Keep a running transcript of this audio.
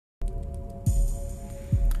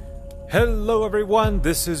Hello everyone,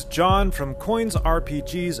 this is John from Coins,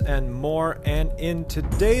 RPGs, and more, and in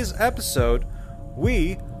today's episode,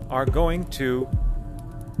 we are going to...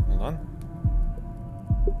 Hold on.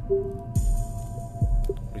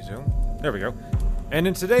 Resume. There we go. And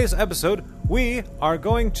in today's episode, we are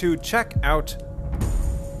going to check out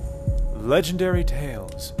Legendary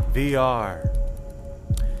Tales VR.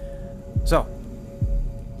 So,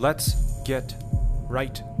 let's get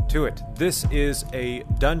right to it. This is a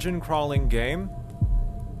dungeon crawling game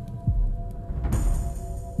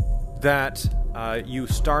that you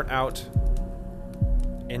start out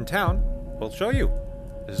in town. We'll show you.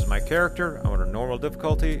 This is my character. I'm on a normal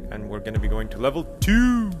difficulty, and we're going to be going to level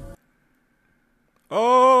 2.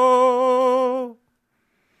 Oh!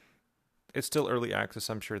 It's still early access.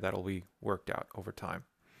 I'm sure that'll be worked out over time.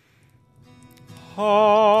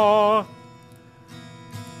 Ha!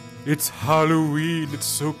 It's Halloween. It's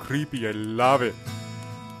so creepy. I love it.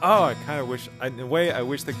 Oh, I kind of wish... In a way, I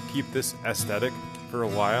wish they could keep this aesthetic for a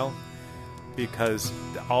while, because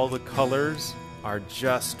all the colors are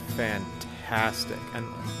just fantastic. And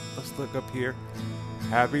let's look up here.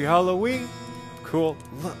 Happy Halloween. Cool.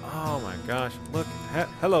 Look, oh my gosh. Look.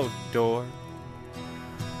 Hello, door.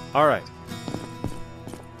 All right.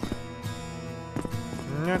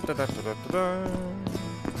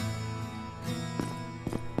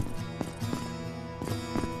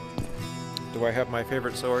 Do I have my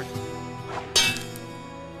favorite sword?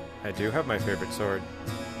 I do have my favorite sword.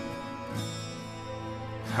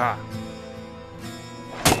 Ha!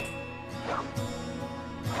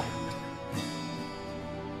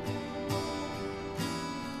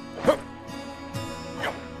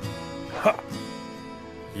 Ha!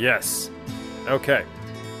 Yes! Okay.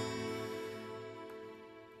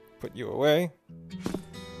 Put you away.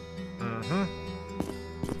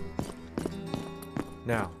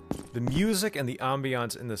 Now, the music and the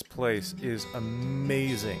ambiance in this place is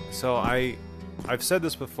amazing. So I've said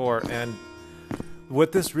this before, and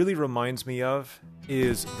what this really reminds me of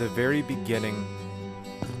is the very beginning,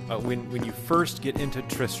 when you first get into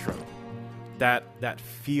Tristram. That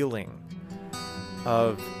feeling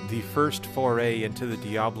of the first foray into the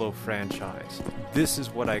Diablo franchise. This is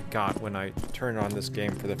what I got when I turned on this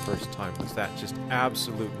game for the first time, was that just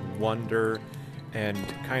absolute wonder and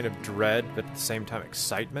kind of dread, but at the same time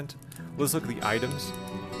excitement. Let's look at the items.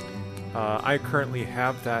 I currently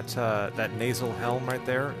have that nasal helm right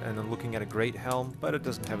there, and I'm looking at a great helm, but it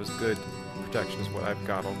doesn't have as good protection as what I've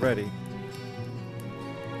got already.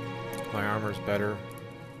 My armor's better.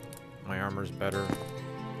 My armor's better.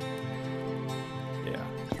 Yeah.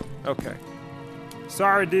 Okay.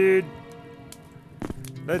 Sorry, dude.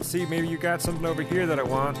 Let's see, maybe you got something over here that I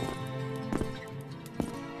want.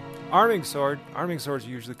 Arming sword. Arming swords are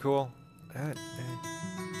usually cool.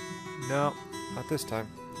 No, not this time.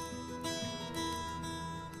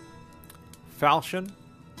 Falchion.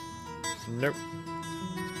 Nope.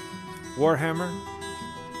 Warhammer.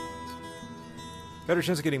 Better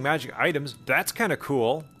chance of getting magic items. That's kind of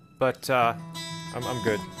cool, but I'm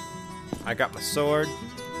good. I got my sword.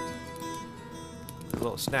 A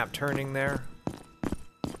little snap turning there.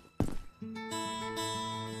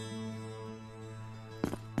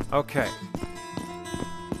 Okay.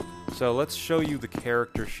 So let's show you the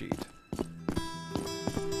character sheet.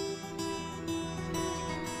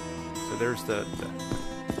 So there's the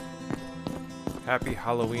Happy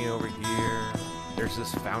Halloween over here. There's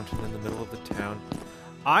this fountain in the middle of the town.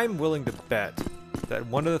 I'm willing to bet that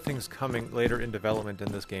one of the things coming later in development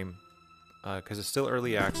in this game, because it's still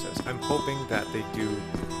early access, I'm hoping that they do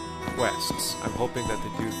quests. I'm hoping that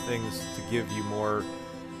they do things to give you more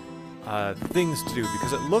things to do,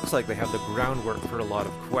 because it looks like they have the groundwork for a lot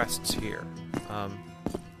of quests here. I'm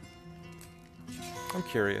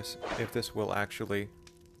curious if this will actually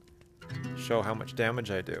show how much damage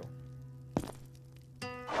I do.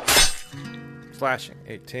 Slashing,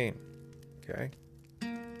 18. Okay.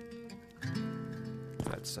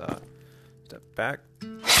 Let's step back.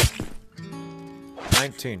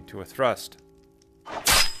 19 to a thrust.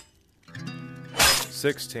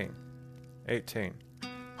 16. 18.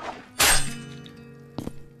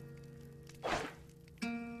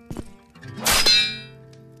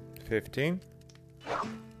 15.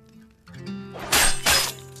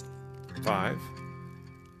 5.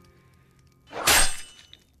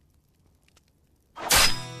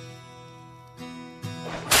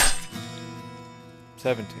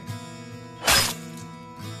 17.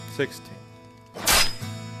 16.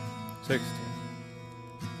 16.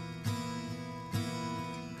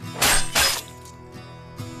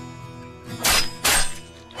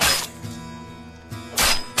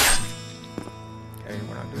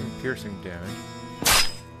 piercing damage.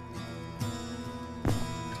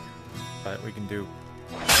 but we can do...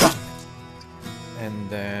 And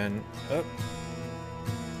then... Up.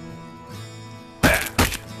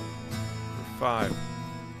 Bash! For 5.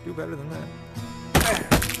 Do better than that.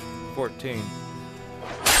 Bash! 14.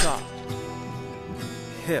 Shot.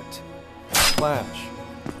 Hit. Slash.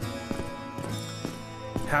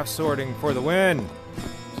 Half sorting for the win!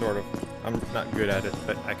 Sort of. I'm not good at it,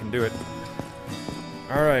 but I can do it.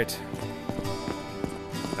 Alright.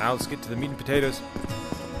 Now let's get to the meat and potatoes.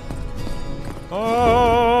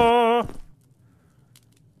 Oh!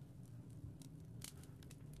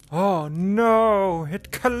 Oh no!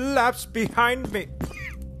 It collapsed behind me!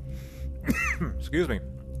 Excuse me.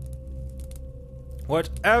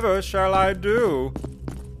 Whatever shall I do?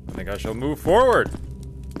 I think I shall move forward.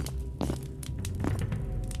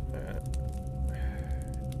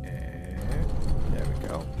 There we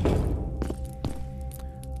go.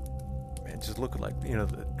 Man, just look like, you know,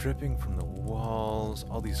 the dripping from the walls,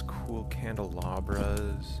 all these cool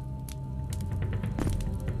candelabras.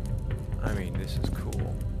 I mean, this is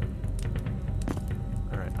cool.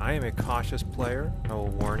 Alright, I am a cautious player, I will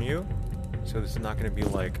warn you. So this is not going to be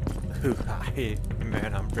like, ooh, hi,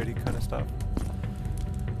 man, I'm pretty kind of stuff.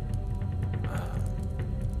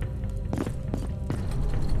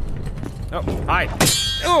 Oh, hi!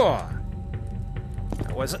 Ugh!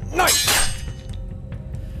 That wasn't nice!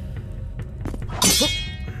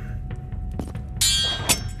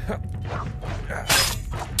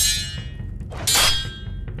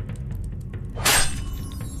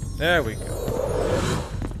 There we go.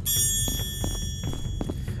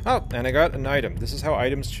 Oh, and I got an item. This is how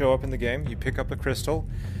items show up in the game. You pick up a crystal,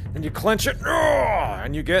 then you clench it,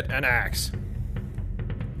 and you get an axe.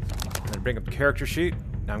 Then bring up the character sheet.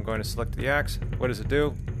 Now I'm going to select the axe. What does it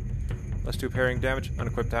do? Let's do parrying damage.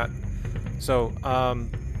 Unequip that. So,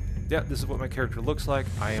 yeah, this is what my character looks like.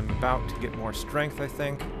 I am about to get more strength, I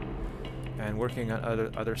think, and working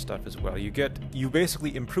on other stuff as well. You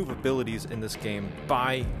basically improve abilities in this game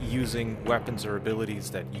by using weapons or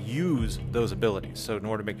abilities that use those abilities. So in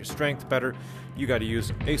order to make your strength better, you got to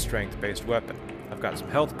use a strength-based weapon. I've got some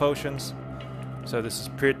health potions, so this is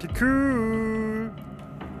pretty cool.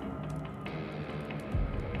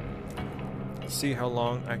 Let's see how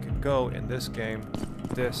long I can go in this game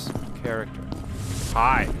with this character.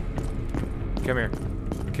 Hi. Come here.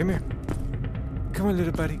 Come here. Come on,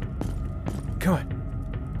 little buddy. Come on.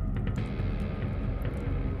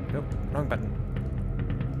 Nope, wrong button.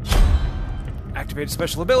 Activate a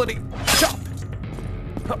special ability. Chop!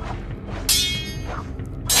 Hup.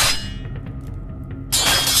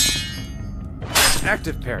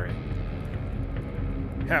 Active parry.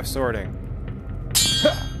 Half sorting.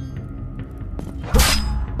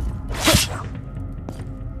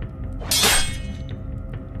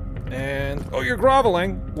 And... oh, you're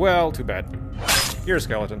groveling? Well, too bad. You're a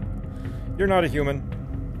skeleton. You're not a human.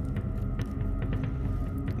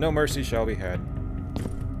 No mercy shall be had.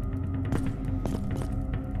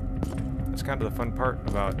 That's kind of the fun part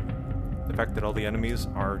about the fact that all the enemies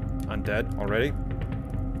are undead already.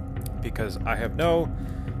 Because I have no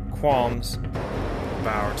qualms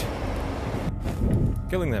about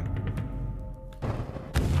killing them.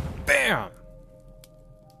 Bam!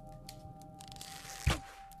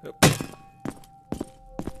 Oop.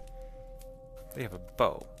 They have a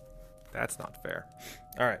bow. That's not fair.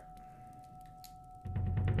 Alright.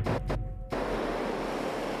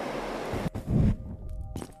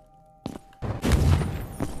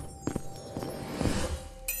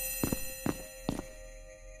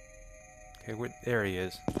 Okay, there he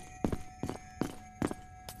is.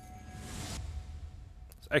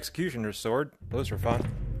 Executioner's sword. Those are fun.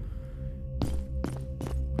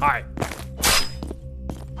 Hi!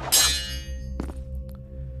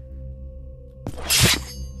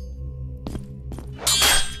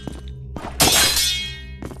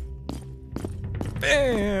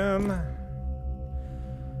 Bam!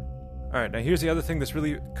 Alright, now here's the other thing that's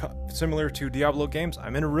really similar to Diablo games.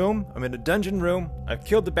 I'm in a room, I'm in a dungeon room, I've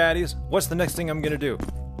killed the baddies. What's the next thing I'm gonna do?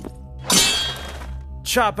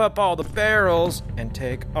 Chop up all the barrels and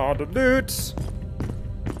take all the loots.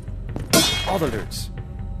 All the loots.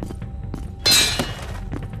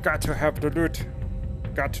 Got to have the loot.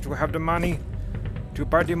 Got to have the money to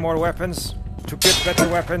buy more weapons, to get better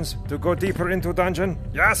weapons, to go deeper into dungeon.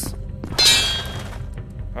 Yes!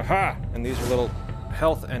 Aha! And these are little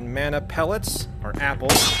health and mana pellets, or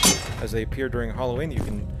apples, as they appear during Halloween. You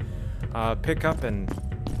can pick up and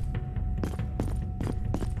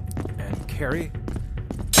carry.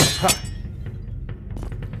 Ha!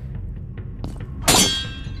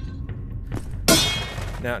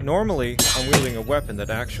 Now, normally, I'm wielding a weapon that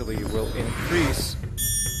actually will increase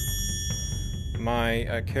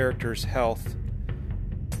my character's health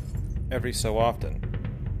every so often.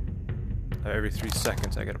 Every 3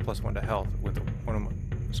 seconds I get a +1 to health with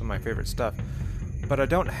some of my favorite stuff. But I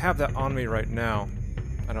don't have that on me right now.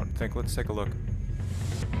 I don't think. Let's take a look.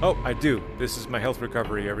 Oh, I do. This is my health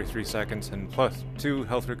recovery every 3 seconds and +2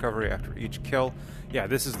 health recovery after each kill. Yeah,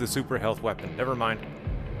 this is the super health weapon. Never mind.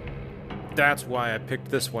 That's why I picked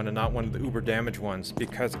this one and not one of the uber damage ones,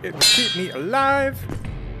 because it would keep me alive.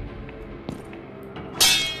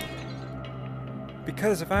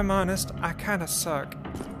 Because if I'm honest, I kind of suck.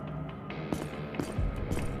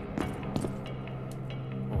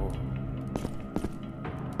 Oh.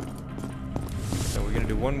 So we're gonna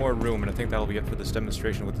do one more room, and I think that'll be it for this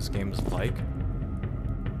demonstration of what this game is like.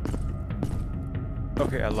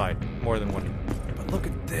 Okay, I lied. More than one. But look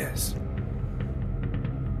at this.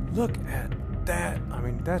 Look at that. I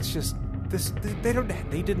mean, that's just this.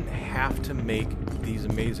 They didn't have to make these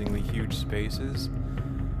amazingly huge spaces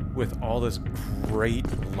with all this great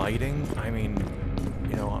lighting. I mean,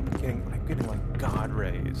 you know, I'm getting like God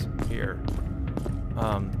rays here.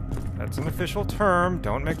 That's an official term.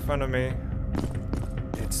 Don't make fun of me.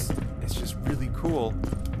 It's just really cool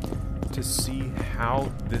to see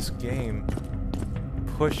how this game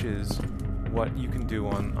pushes what you can do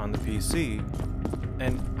on the PC.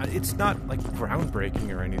 And it's not like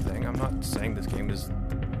groundbreaking or anything. I'm not saying this game is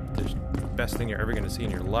the best thing you're ever going to see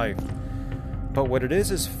in your life. But what it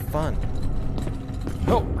is fun.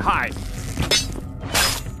 Oh, hi!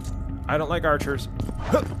 I don't like archers.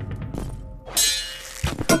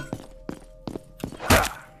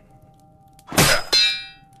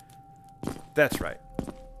 That's right.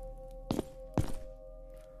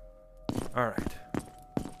 Alright.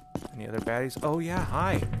 Any other baddies? Oh yeah,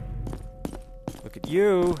 hi! Look at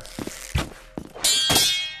you!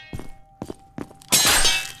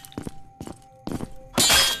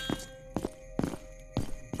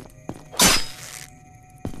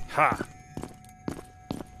 Ha! A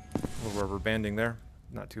little rubber banding there.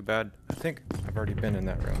 Not too bad. I think I've already been in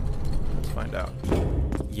that room. Let's find out.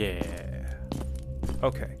 Yeah.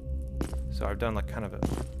 Okay. So I've done like kind of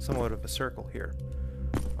somewhat of a circle here.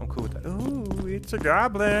 I'm cool with that. Ooh, it's a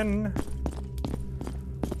goblin!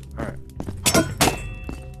 Alright.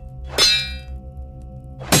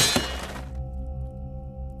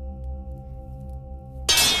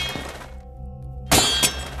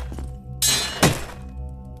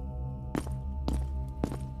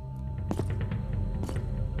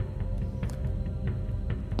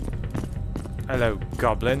 Hello,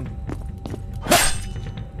 goblin.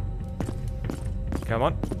 Come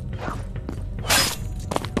on.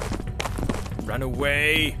 Run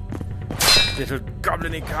away, little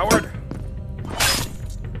goblin-y coward.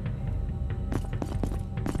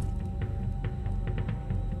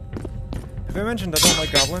 Have I mentioned I don't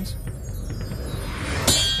like goblins?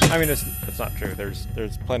 I mean, it's not true. There's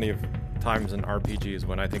plenty of times in RPGs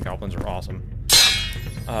when I think goblins are awesome.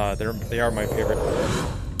 They are my favorite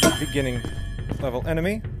beginning level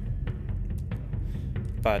enemy,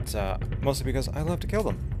 but mostly because I love to kill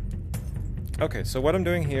them. Okay, so what I'm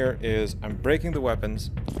doing here is I'm breaking the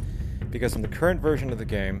weapons, because in the current version of the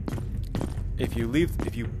game, if you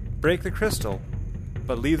break the crystal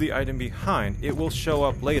but leave the item behind, it will show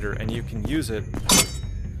up later and you can use it.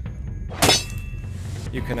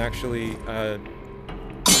 You can actually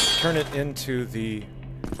turn it into the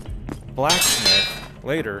blacksmith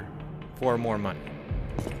later for more money.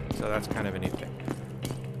 So that's kind of a neat thing.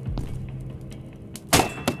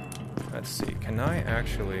 Let's see, can I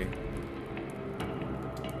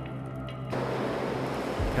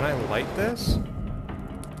light this?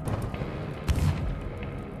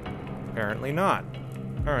 Apparently not.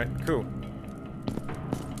 Alright, cool.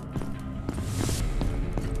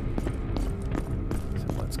 So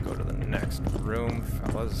let's go to the next room,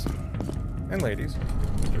 fellas and ladies.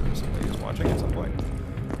 There are some ladies watching at some point.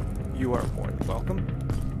 You are more than welcome.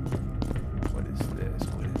 What is this?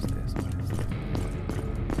 What is this? What is this?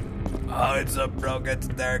 Oh, it's a broken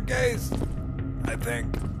staircase! I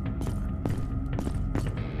think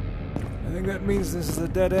that means this is a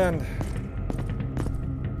dead end.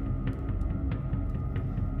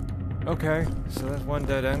 Okay, so that's one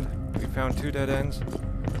dead end. We found 2 dead ends.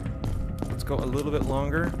 Let's go a little bit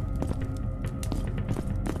longer.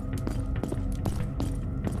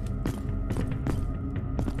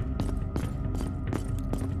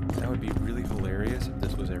 That would be really hilarious if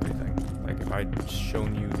this was everything. Like if I'd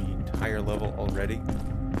shown you the entire level already,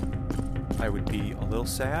 I would be a little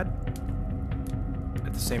sad.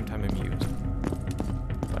 At the same time amused.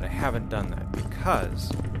 But I haven't done that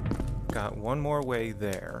because I've got one more way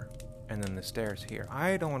there, and then the stairs here.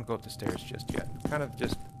 I don't want to go up the stairs just yet. Kind of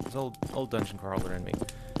just this old dungeon crawler in me.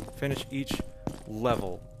 Finish each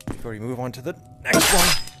level before you move on to the next one.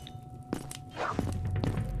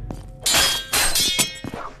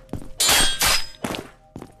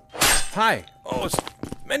 Hi! Oh, it's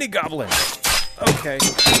many goblins! Okay.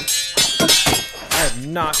 I have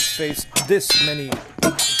not faced this many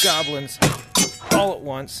goblins all at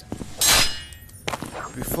once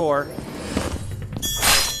before.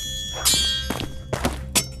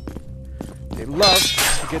 They love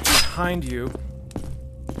to get behind you.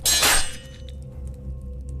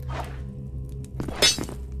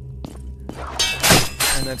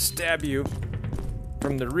 And then stab you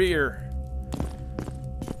from the rear.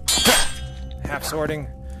 Half sorting.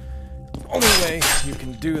 Only way you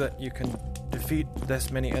can do that, you can defeat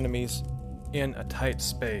this many enemies in a tight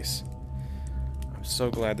space. I'm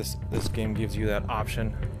so glad this game gives you that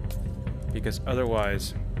option, because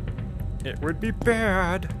otherwise it would be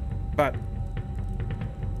bad. But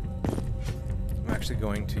I'm actually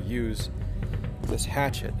going to use this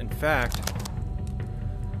hatchet. In fact,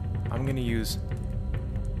 I'm going to use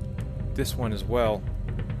this one as well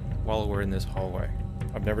while we're in this hallway.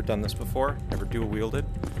 I've never done this before, never dual-wielded,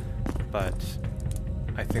 but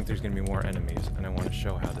I think there's going to be more enemies, and I want to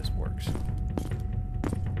show how this works.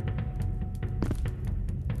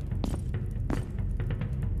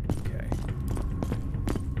 Okay.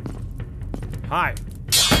 Hi!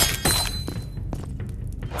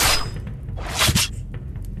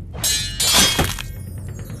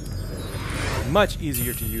 Much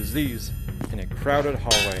easier to use these in a crowded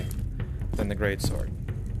hallway than the greatsword.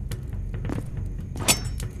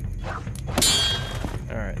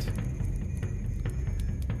 Alright.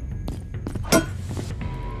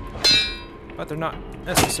 But they're not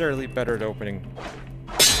necessarily better at opening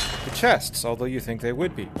the chests, although you think they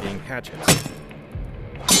would be, being hatchets.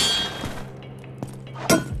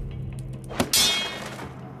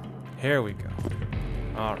 Here we go.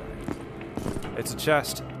 Alright. It's a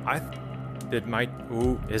chest. It might...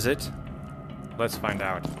 Ooh, is it? Let's find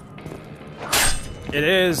out. It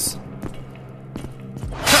is!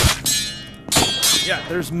 Yeah,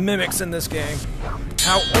 there's mimics in this game.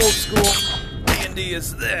 How old school D&D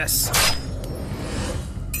is this?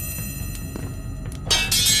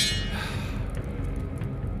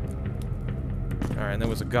 Alright, and there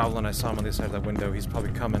was a goblin. I saw him on the other side of that window. He's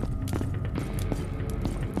probably coming.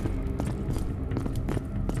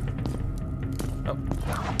 Oh.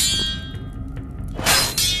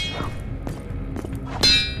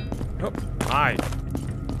 Oh, hi.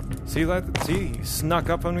 See that? See, he snuck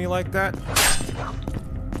up on me like that?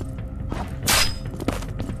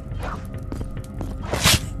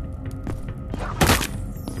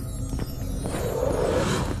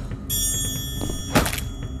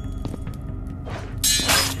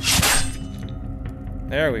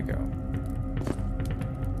 There we go.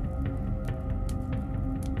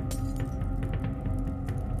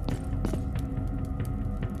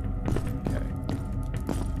 Okay.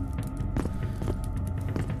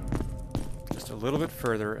 Just a little bit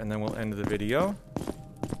further, and then we'll end the video.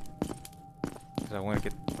 Because I want to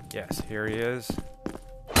get... Yes, here he is.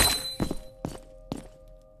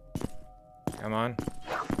 Come on.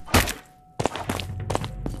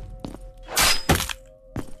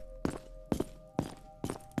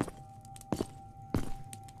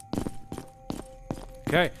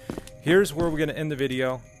 Okay, here's where we're going to end the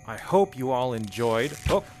video. I hope you all enjoyed.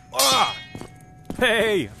 Oh, ah!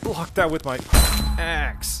 Hey, blocked that with my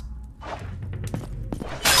axe.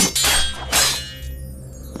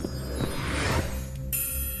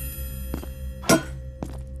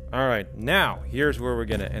 All right, now here's where we're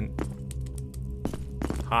going to end.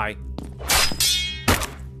 Hi.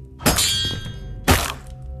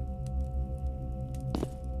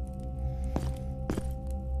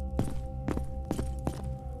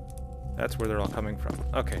 That's where they're all coming from.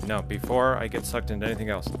 Okay, no, before I get sucked into anything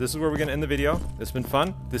else. This is where we're going to end the video. This has been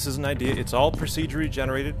fun. This is an idea. It's all procedurally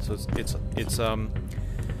generated, so it's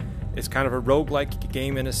kind of a roguelike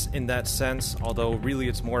game in that sense, although really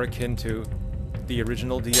it's more akin to the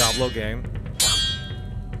original Diablo game.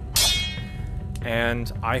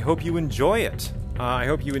 And I hope you enjoy it. I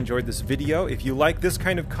hope you enjoyed this video. If you like this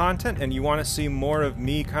kind of content and you want to see more of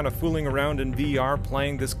me kind of fooling around in VR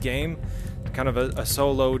playing this game, kind of a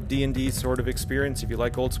solo D&D sort of experience, if you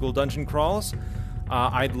like old school dungeon crawls,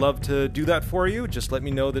 I'd love to do that for you. Just let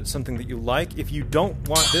me know that it's something that you like. If you don't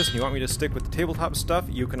want this and you want me to stick with the tabletop stuff,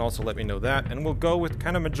 you can also let me know that, and we'll go with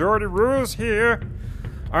kind of majority rules here.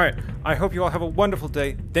 All right, I hope you all have a wonderful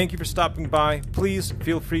day. Thank you for stopping by. Please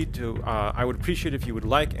feel free to, I would appreciate if you would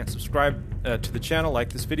like and subscribe to the channel, like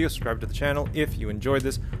this video, subscribe to the channel if you enjoyed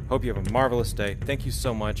this. Hope you have a marvelous day. Thank you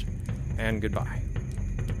so much, and goodbye.